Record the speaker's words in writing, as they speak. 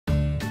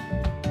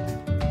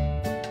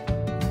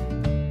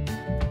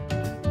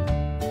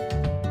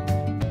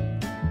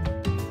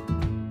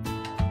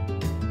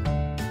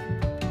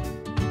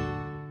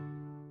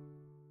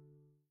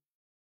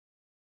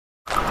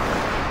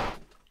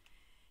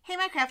Hey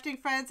my crafting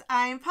friends,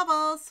 I'm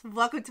Pebbles.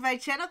 Welcome to my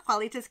channel,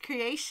 Qualitas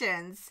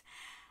Creations.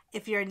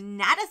 If you're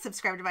not a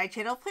subscriber to my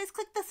channel, please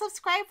click the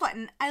subscribe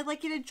button. I'd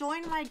like you to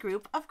join my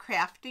group of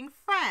crafting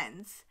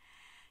friends.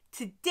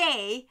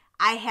 Today,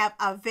 I have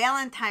a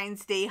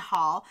Valentine's Day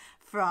haul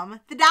from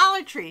the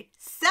Dollar Tree.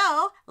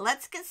 So,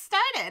 let's get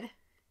started.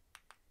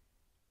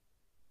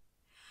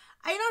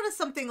 I noticed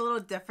something a little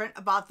different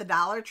about the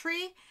Dollar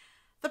Tree.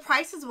 The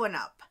prices went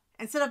up.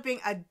 Instead of being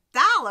 $1,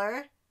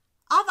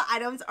 all the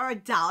items are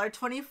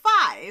 $1.25.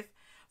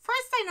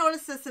 First, I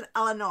noticed this in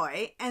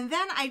Illinois, and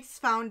then I just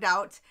found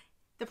out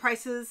the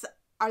prices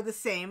are the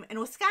same in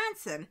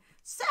Wisconsin.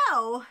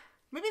 So,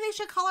 maybe they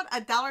should call it a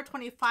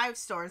 $1.25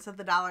 store instead of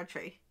the Dollar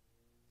Tree.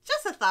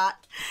 Just a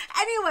thought.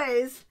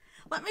 Anyways,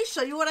 let me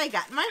show you what I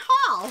got in my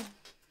haul.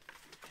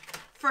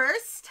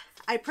 First,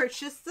 I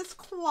purchased this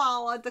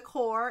koala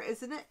decor.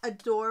 Isn't it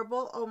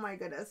adorable? Oh my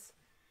goodness.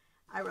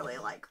 I really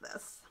like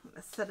this. I'm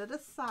going to set it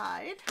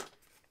aside.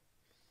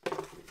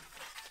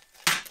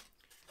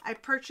 I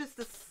purchased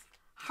this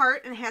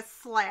heart and it has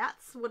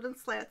slats, wooden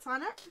slats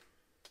on it.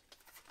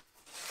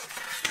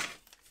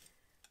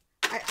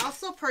 I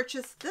also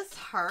purchased this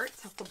heart.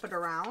 I'll flip it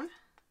around.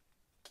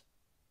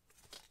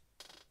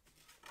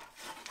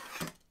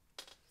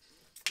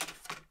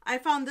 I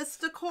found this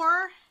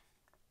decor.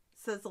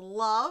 It says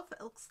love.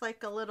 It looks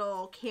like a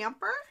little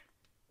camper.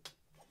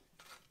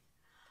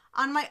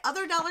 On my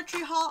other Dollar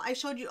Tree haul, I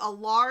showed you a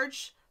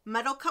large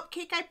metal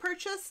cupcake I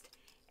purchased.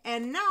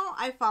 And now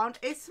I found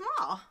a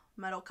small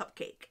metal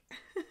cupcake.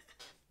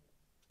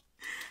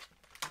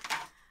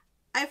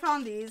 I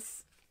found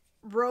these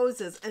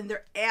roses and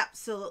they're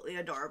absolutely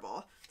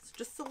adorable. So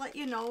just to let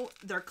you know,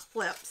 they're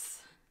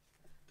clips.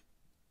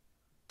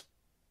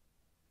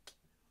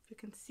 If you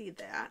can see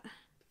that.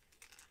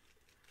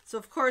 So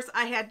of course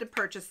I had to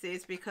purchase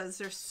these because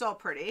they're so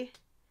pretty.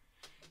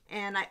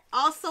 And I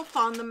also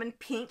found them in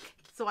pink.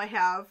 So I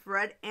have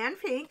red and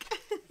pink.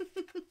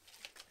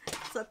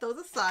 Set those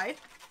aside.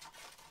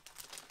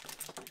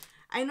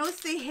 I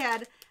noticed they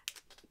had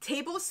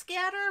table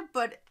scatter,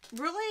 but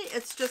really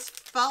it's just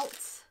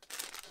felt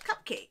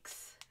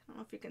cupcakes. I don't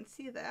know if you can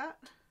see that.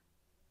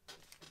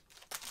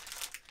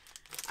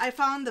 I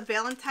found the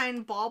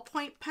Valentine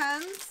ballpoint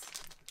pens.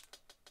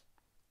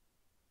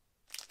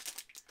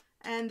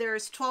 And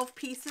there's 12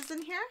 pieces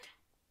in here.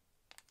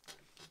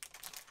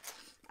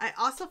 I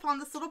also found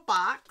this little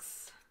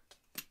box.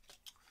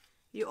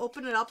 You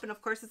open it up and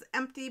of course it's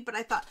empty, but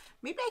I thought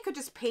maybe I could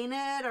just paint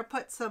it or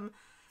put some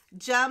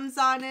gems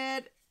on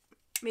it,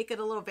 make it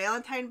a little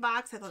Valentine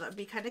box. I thought that would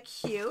be kind of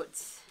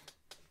cute.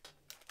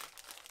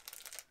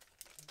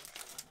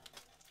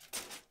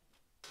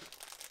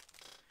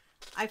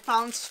 I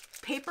found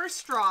paper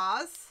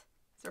straws.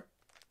 These are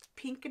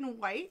pink and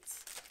white.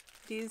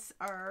 These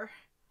are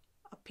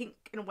a pink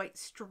and white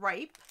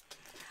stripe.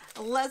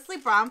 Leslie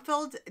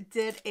Bromfield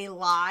did a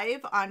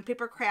live on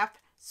Paper Craft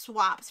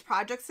Swaps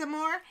Projects and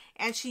More,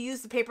 and she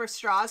used the paper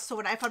straws. So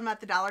when I found them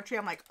at the Dollar Tree,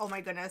 I'm like, oh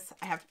my goodness,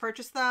 I have to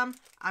purchase them.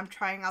 I'm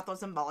trying out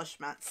those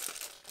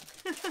embellishments.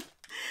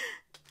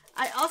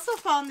 I also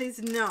found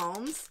these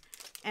gnomes,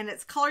 and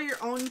it's color your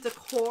own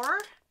decor.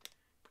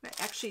 I'm going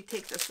to actually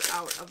take this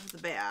out of the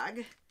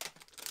bag.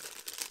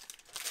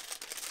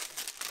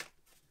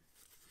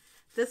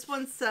 This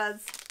one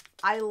says,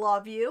 I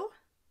love you.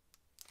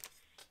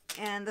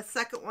 And the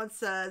second one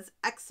says,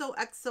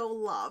 XOXO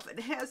love.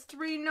 It has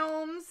 3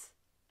 gnomes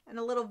and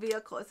a little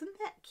vehicle. Isn't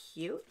that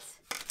cute?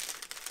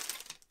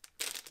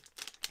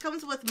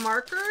 Comes with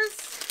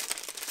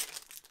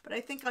markers, but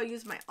I think I'll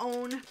use my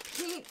own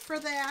paint for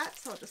that,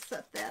 so I'll just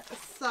set that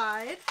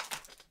aside.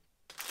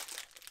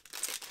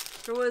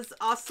 There was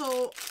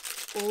also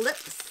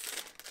lips.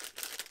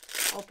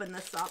 Open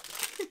this up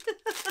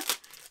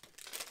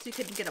so you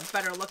can get a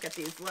better look at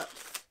these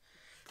lips.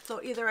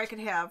 So either I could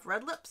have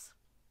red lips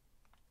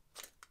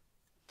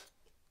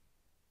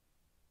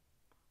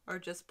or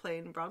just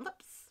plain brown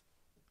lips.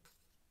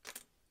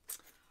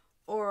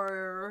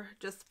 Or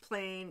just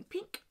plain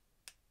pink.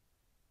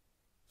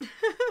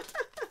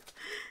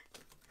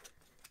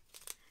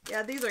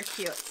 Yeah, these are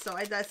cute. So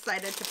I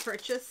decided to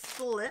purchase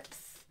the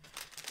lips.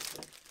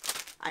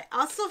 I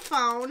also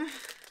found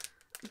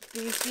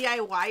these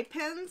DIY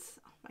pins.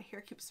 Oh, my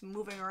hair keeps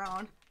moving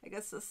around. I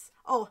guess this...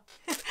 Oh,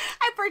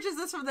 I purchased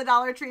this from the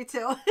Dollar Tree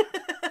too.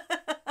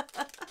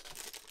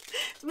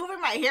 It's moving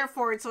my hair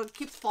forward so it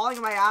keeps falling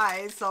in my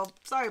eyes. So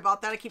sorry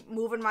about that. I keep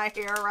moving my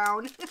hair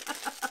around.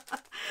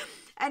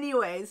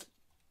 Anyways,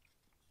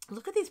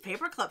 look at these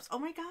paper clips. Oh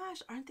my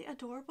gosh, aren't they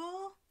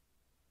adorable?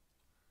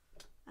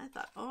 I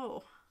thought,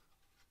 oh,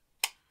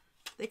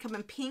 they come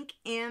in pink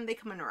and they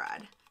come in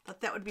red.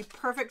 Thought that would be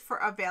perfect for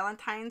a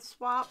Valentine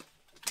swap.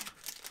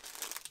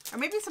 Or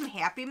maybe some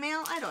Happy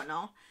Mail. I don't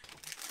know.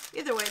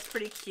 Either way, it's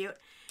pretty cute.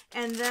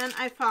 And then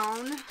I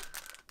found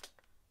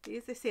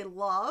these. They say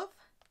love.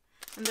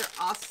 And they're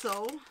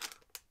also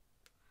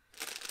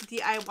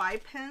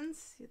DIY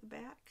pins. See the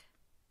back?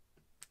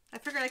 I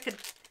figured I could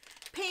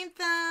paint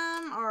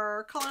them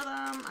or color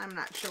them. I'm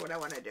not sure what I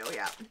want to do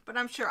yet, but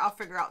I'm sure I'll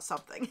figure out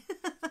something.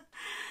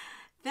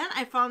 Then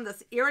I found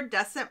this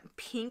iridescent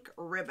pink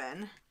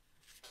ribbon.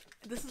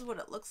 This is what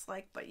it looks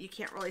like, but you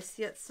can't really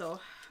see it, so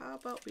how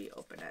about we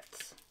open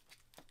it?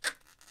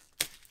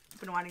 I've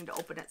been wanting to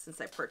open it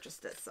since I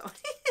purchased it, so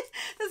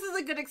this is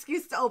a good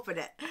excuse to open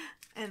it.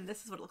 And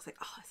this is what it looks like.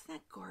 Oh, isn't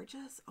that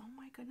gorgeous? Oh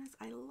my goodness,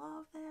 I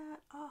love that.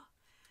 Oh,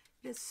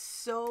 it is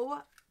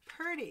so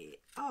pretty.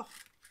 Oh,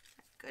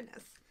 my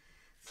goodness.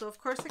 So, of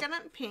course, I got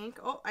it in pink.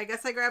 Oh, I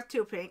guess I grabbed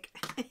 2 pink.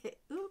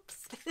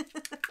 Oops.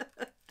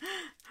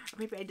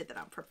 Maybe I did that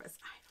on purpose.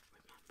 I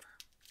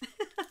don't remember.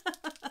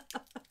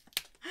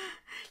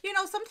 You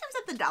know, sometimes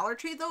at the Dollar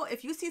Tree, though,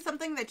 if you see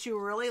something that you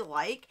really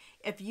like,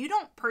 if you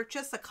don't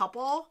purchase a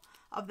couple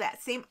of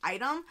that same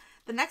item,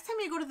 the next time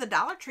you go to the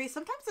Dollar Tree,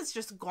 sometimes it's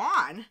just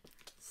gone.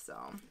 So,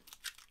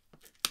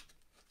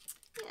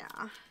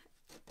 yeah.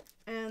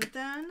 And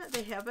then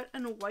they have it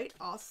in white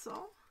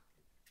also.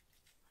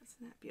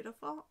 Isn't that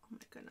beautiful? Oh my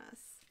goodness.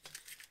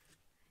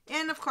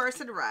 And of course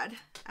in red.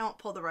 I won't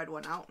pull the red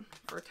one out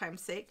for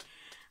time's sake.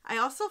 I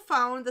also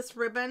found this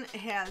ribbon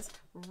has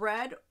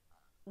red,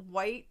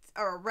 white,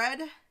 or red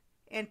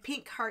and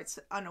pink hearts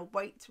on a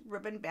white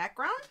ribbon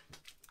background.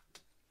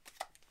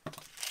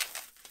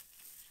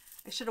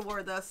 I should have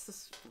wore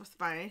this with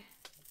my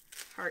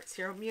hearts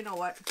here. You know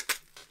what?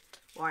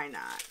 Why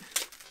not?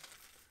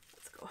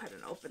 Let's go ahead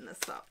and open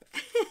this up.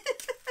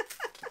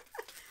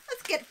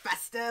 Let's get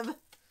festive.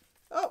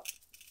 Oh,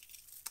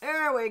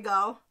 there we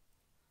go.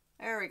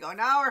 There we go.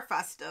 Now we're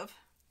festive.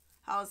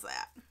 How's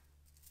that?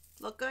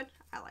 Look good?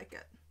 I like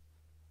it.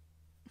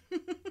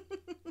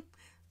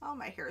 Oh,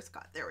 my hair's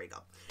caught. There we go.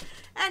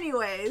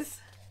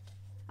 Anyways,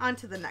 on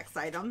to the next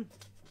item.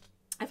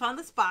 I found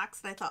this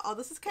box and I thought, oh,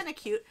 this is kind of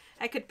cute.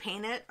 I could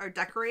paint it or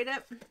decorate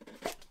it.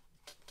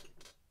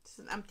 It's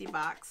an empty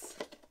box.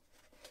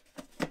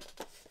 So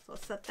I'll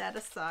set that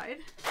aside.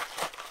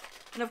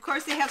 And of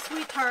course they have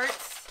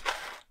sweethearts.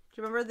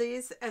 Do you remember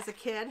these as a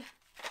kid?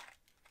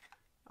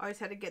 Always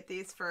had to get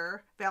these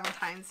for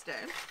Valentine's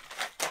Day.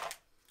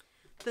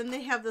 Then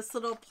they have this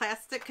little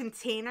plastic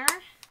container.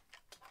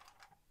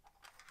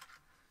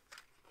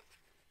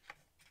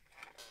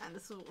 And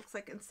this is what it looks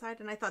like inside.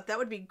 And I thought that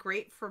would be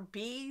great for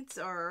beads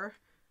or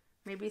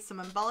maybe some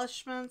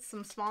embellishments,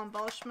 some small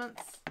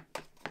embellishments.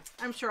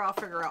 I'm sure I'll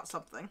figure out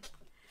something.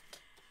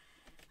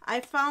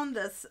 I found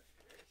this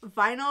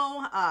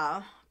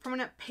vinyl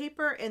permanent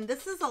paper, and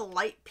this is a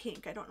light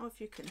pink. I don't know if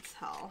you can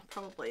tell.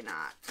 Probably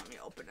not. Let me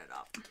open it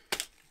up.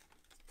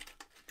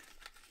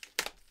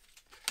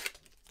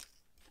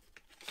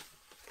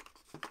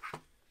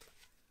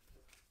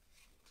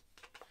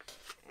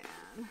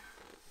 And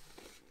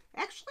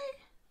actually,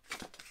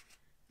 it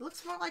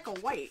looks more like a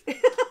white. Maybe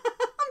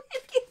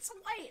it's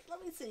white.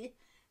 Let me see.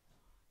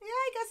 Yeah,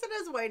 I guess it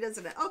is white,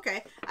 isn't it?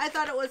 Okay. I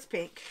thought it was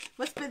pink.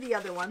 Must be the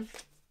other one.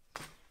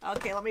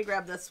 Okay, let me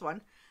grab this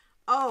one.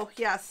 Oh,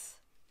 yes.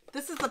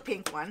 This is the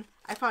pink one.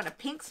 I found a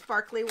pink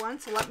sparkly one,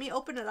 so let me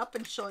open it up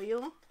and show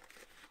you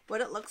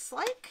what it looks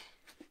like.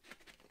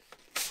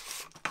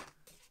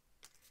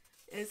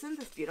 Isn't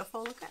this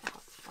beautiful? Look at how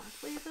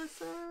sparkly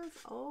this is.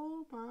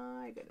 Oh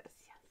my goodness,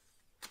 yes.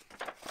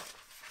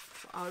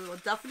 So I will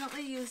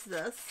definitely use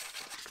this.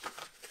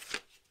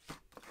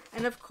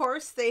 And of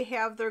course, they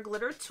have their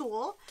glitter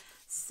tool.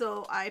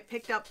 So I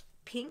picked up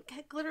pink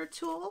glitter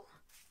tool.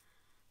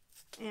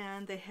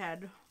 And they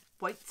had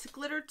white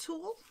glitter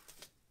tool.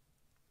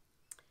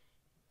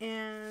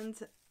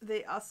 And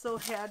they also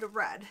had a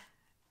red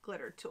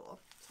glitter tool.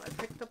 So I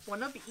picked up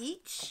one of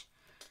each.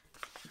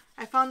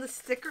 I found the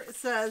sticker. It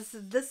says,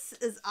 "This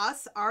is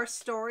us, our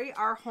story,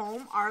 our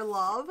home, our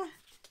love."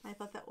 I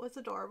thought that was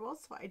adorable.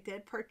 So I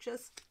did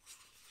purchase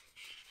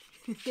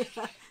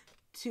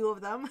 2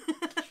 of them.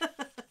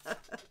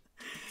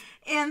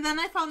 And then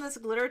I found this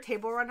glitter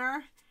table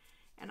runner.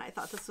 And I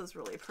thought this was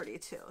really pretty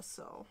too.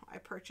 So I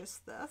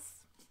purchased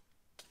this.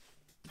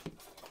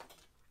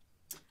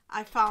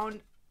 I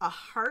found a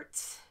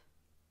heart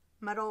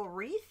metal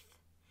wreath.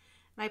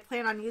 And I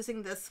plan on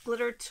using this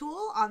glitter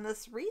tool on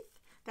this wreath.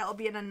 That will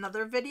be in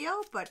another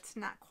video, but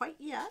not quite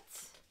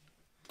yet.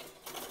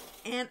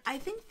 And I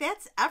think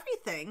that's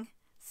everything.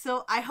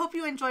 So I hope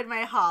you enjoyed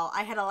my haul.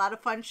 I had a lot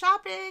of fun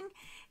shopping.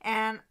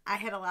 And I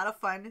had a lot of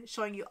fun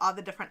showing you all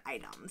the different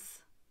items.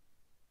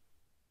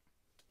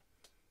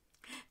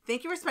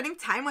 Thank you for spending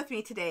time with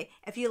me today.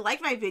 If you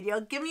like my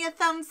video, give me a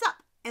thumbs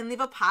up and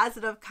leave a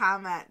positive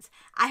comment.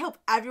 I hope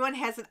everyone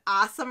has an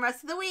awesome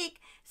rest of the week.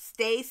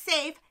 Stay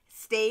safe,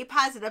 stay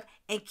positive,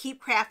 and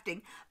keep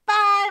crafting.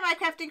 Bye, my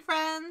crafting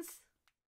friends.